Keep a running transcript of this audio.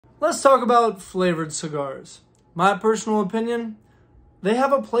let's talk about flavored cigars. My personal opinion, they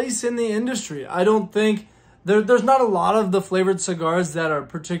have a place in the industry. I don't think there's not a lot of the flavored cigars that are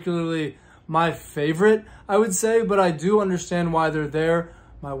particularly my favorite, I would say, but I do understand why they're there.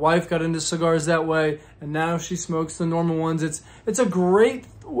 My wife got into cigars that way, and now she smokes the normal ones. It's a great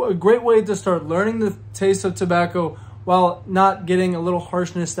way to start learning the taste of tobacco while not getting a little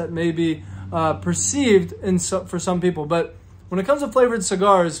harshness that may be perceived for some people. But when it comes to flavored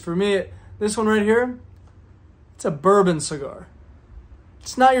cigars, for me, this one right here, it's a bourbon cigar.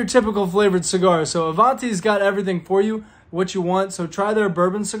 It's not your typical flavored cigar. So Avanti's got everything for you, what you want. So try their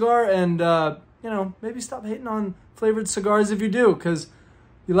bourbon cigar and, maybe stop hating on flavored cigars if you do, because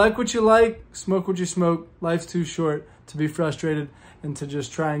you like what you like, smoke what you smoke. Life's too short to be frustrated and to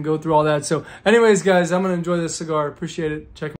just try and go through all that. So anyways, guys, I'm going to enjoy this cigar. Appreciate it. Check